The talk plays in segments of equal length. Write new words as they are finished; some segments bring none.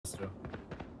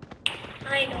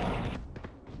I know.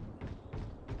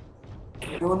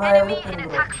 You know everything,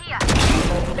 bro.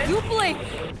 You blink.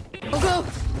 We'll go.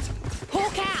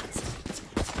 Hawk out.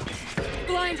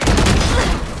 Blinded.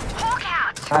 Hawk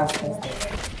out.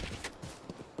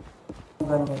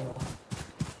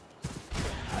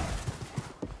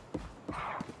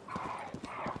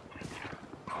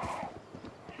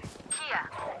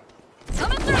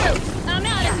 Coming through. I'm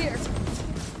out of here.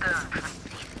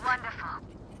 Wonderful.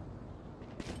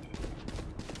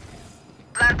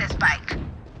 Plant the spike.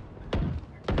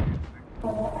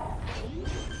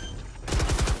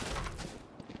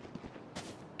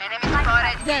 Enemy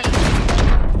spotted. There.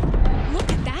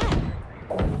 Look at that.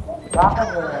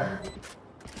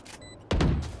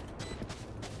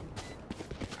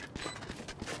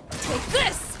 Take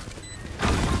this.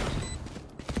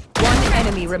 One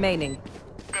enemy remaining.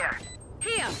 There.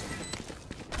 Here.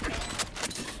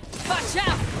 Watch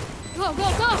out. Go, go,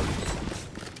 go.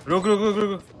 रुक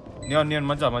neon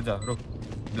मत जा रुक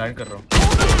blind कर रहा हूँ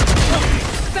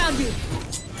Found you.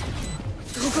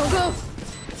 Go, go, go.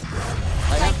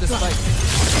 I have the spike.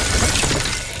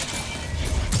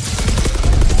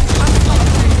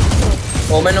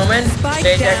 Omen. Spike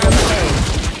Stay down. there.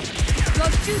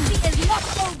 Your duty is not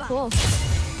over. Cool.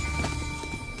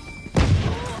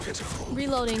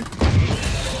 Reloading.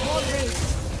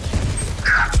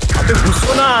 अबे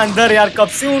घुसो ना अंदर यार कब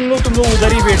से तुम लोग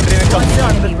उधर ही बैठ रहे हैं कब से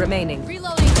अंदर Remaining.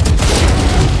 Reloading.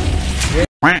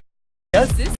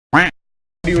 यस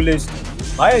ड्यूलिस्ट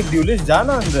भाई ड्यूलिस्ट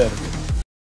जाना अंदर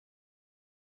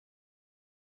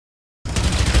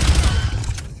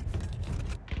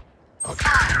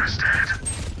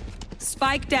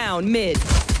Spike down mid.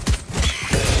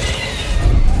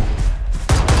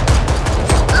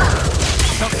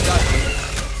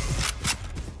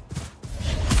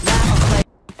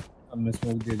 हमने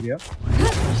स्मोक दे दिया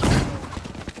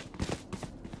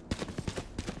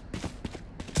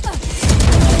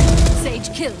Sage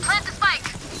kill. Plant the spike.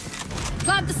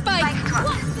 Plant the spike.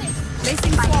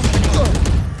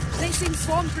 Placing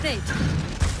swarm grenade.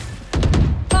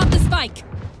 Plant the spike.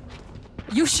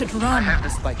 You should run. I have the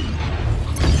spike.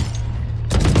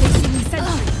 Placing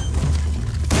sentry.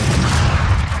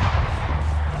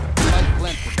 Spike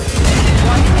planted.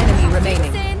 One enemy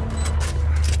remaining. Listen.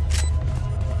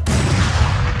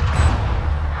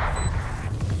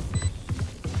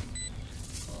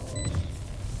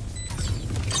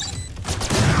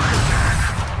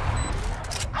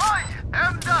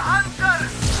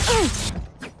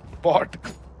 Bot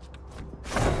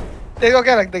देखो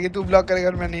क्या लगता है कि तू block करेगा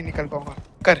और मैं नहीं निकल पाऊंगा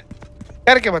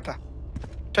करके बता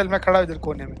चल मैं खड़ा हूं इधर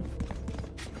कोने में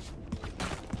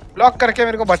ब्लॉक करके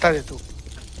मेरे को बता दे तू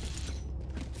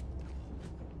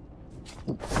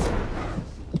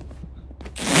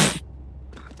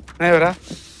नहीं हो रहा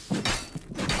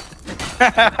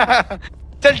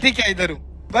चल ठीक है इधर हूं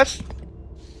बस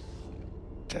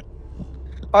चल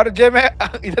और जे मैं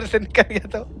इधर से निकल गया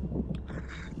तो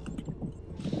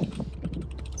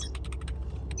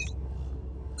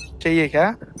चाहिए क्या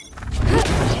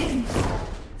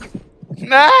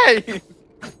नहीं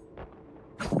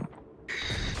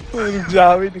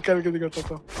जा भी निकल के दिखाता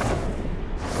था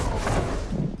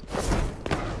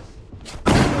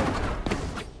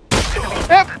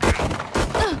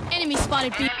Enemy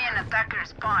spotted B. Alien attacker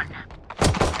spawn.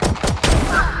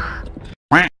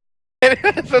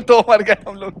 तो दो मर गए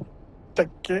हम लोग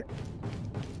चक्के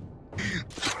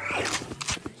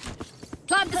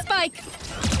Plant the spike.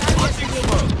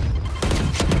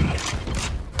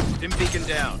 Dim beacon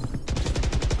down.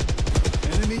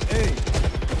 Enemy A.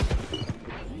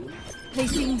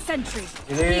 Placing sentry.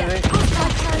 इधर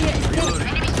Hostile carrier is dead.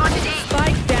 Enemy spotted A.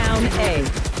 Spike down A.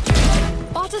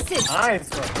 Bot assist. Nice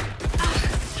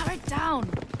Turret down.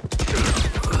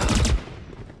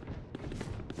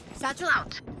 Satchel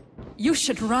out. You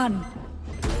should run.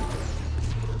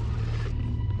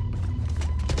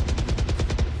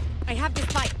 I have the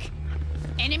spike.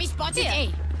 Enemy spotted A.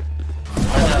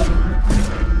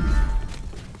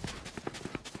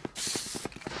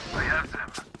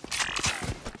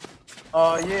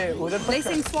 ये उधर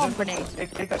Placing swarm grenade.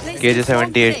 KJ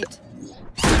 78.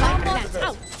 Bomb bot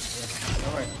out.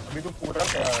 अभी तो पूरा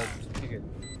ठीक है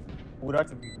पूरा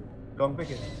long पे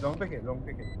खेल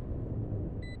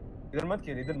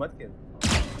इधर मत खेल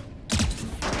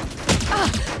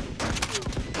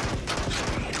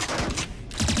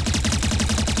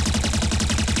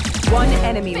One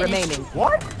enemy remaining.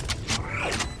 What?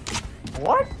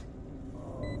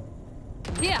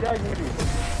 Here. क्या ये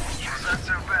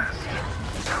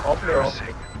ऑफ ले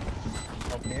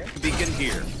Beacon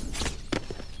here.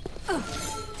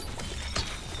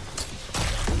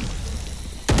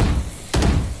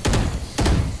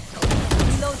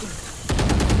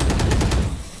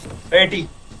 80.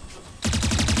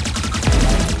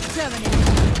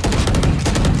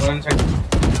 One side.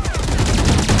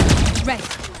 Ready.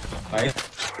 Nice.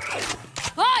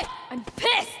 Hi! I'm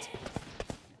pissed!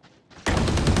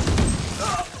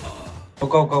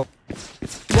 Go.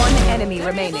 One enemy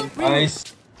remaining. Nice.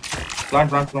 Plant.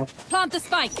 Plant the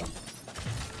spike.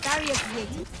 Barrier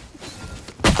created.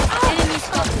 Enemy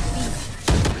spotted.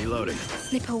 Reloading.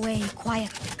 Slip away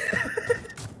quietly.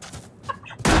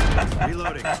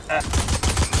 Reloading.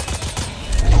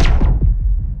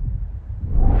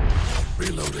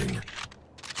 Reloading.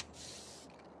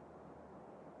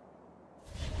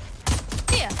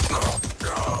 Here.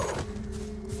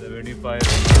 75.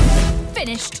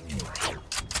 Finished.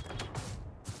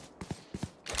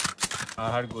 I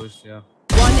had ghost, yeah.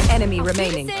 One enemy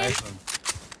remaining. Nice one.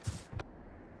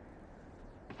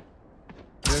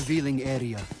 Revealing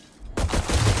area.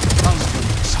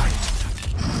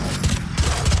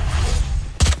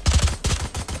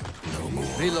 No more.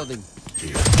 Reloading.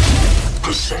 Here.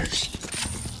 Possessed.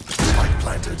 Spike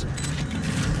planted.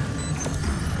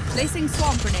 Placing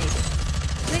swarm grenade.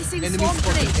 Placing Enemy swarm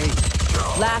spotted grenade.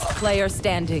 A. Last player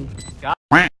standing. Yeah.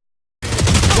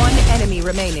 One enemy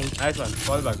remaining. Nice one.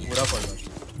 Fall back. Pura fall back.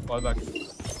 Fall back.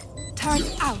 Turn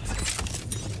out.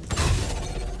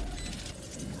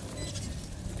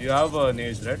 You have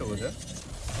nades right over there?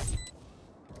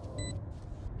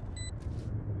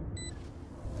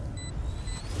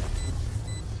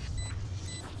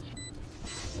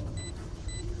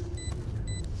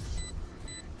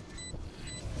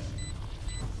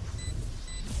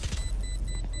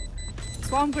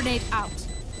 Swarm grenade out.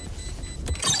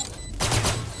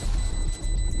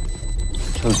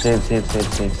 Save.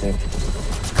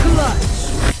 Clutch.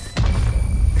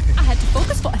 I had to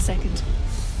focus for a second.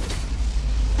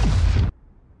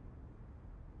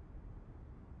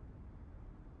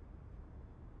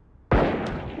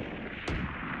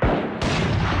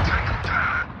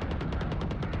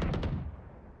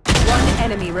 One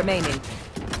enemy remaining.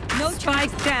 No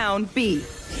Spike down B.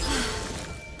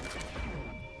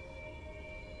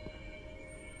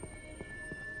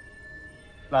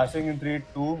 Flashing in 3,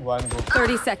 2, 1, go.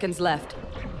 30 seconds left.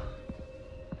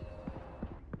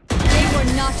 They were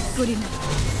not good enough.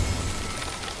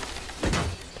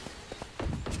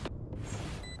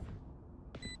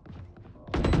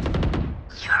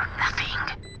 You're nothing.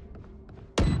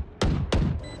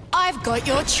 I've got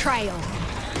your trail.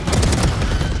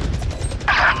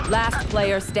 Last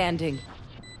player standing.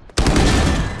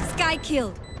 Skye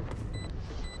killed.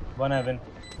 1 heaven.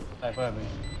 Cypher heaven.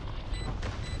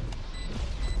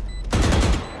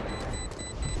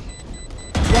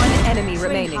 One enemy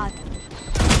remaining. Hard.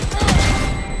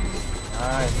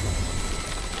 Nice.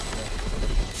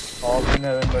 All in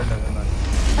heaven, but doesn't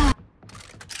matter.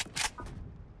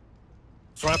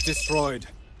 Trap destroyed.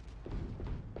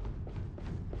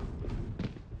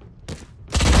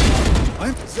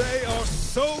 They are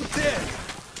so dead.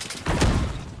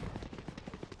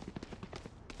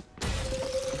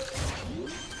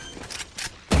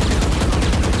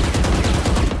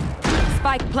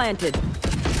 Spike planted.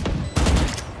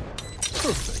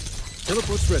 Perfect.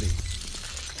 Teleport's ready.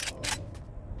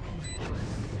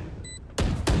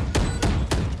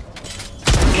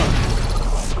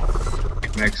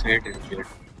 Max rate is good.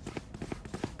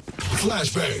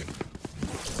 Flashbang.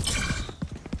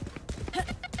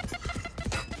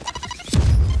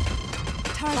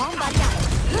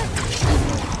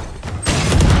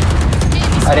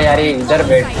 अरे इधर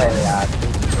बैठा है यार.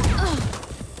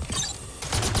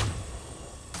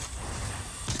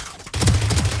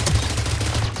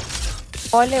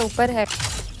 Ball है ऊपर है.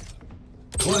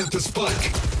 Plant the spike.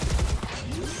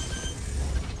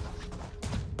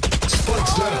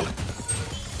 Spike's down.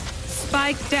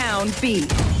 Spike down B.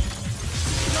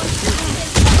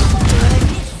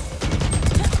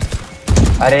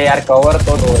 अरे यार कवर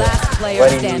तो दो. Last player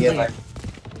Very standing. near.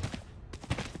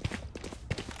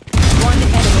 One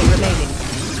enemy remaining.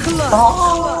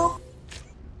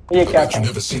 ये क्या You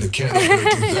never seen a cannibal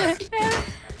do that.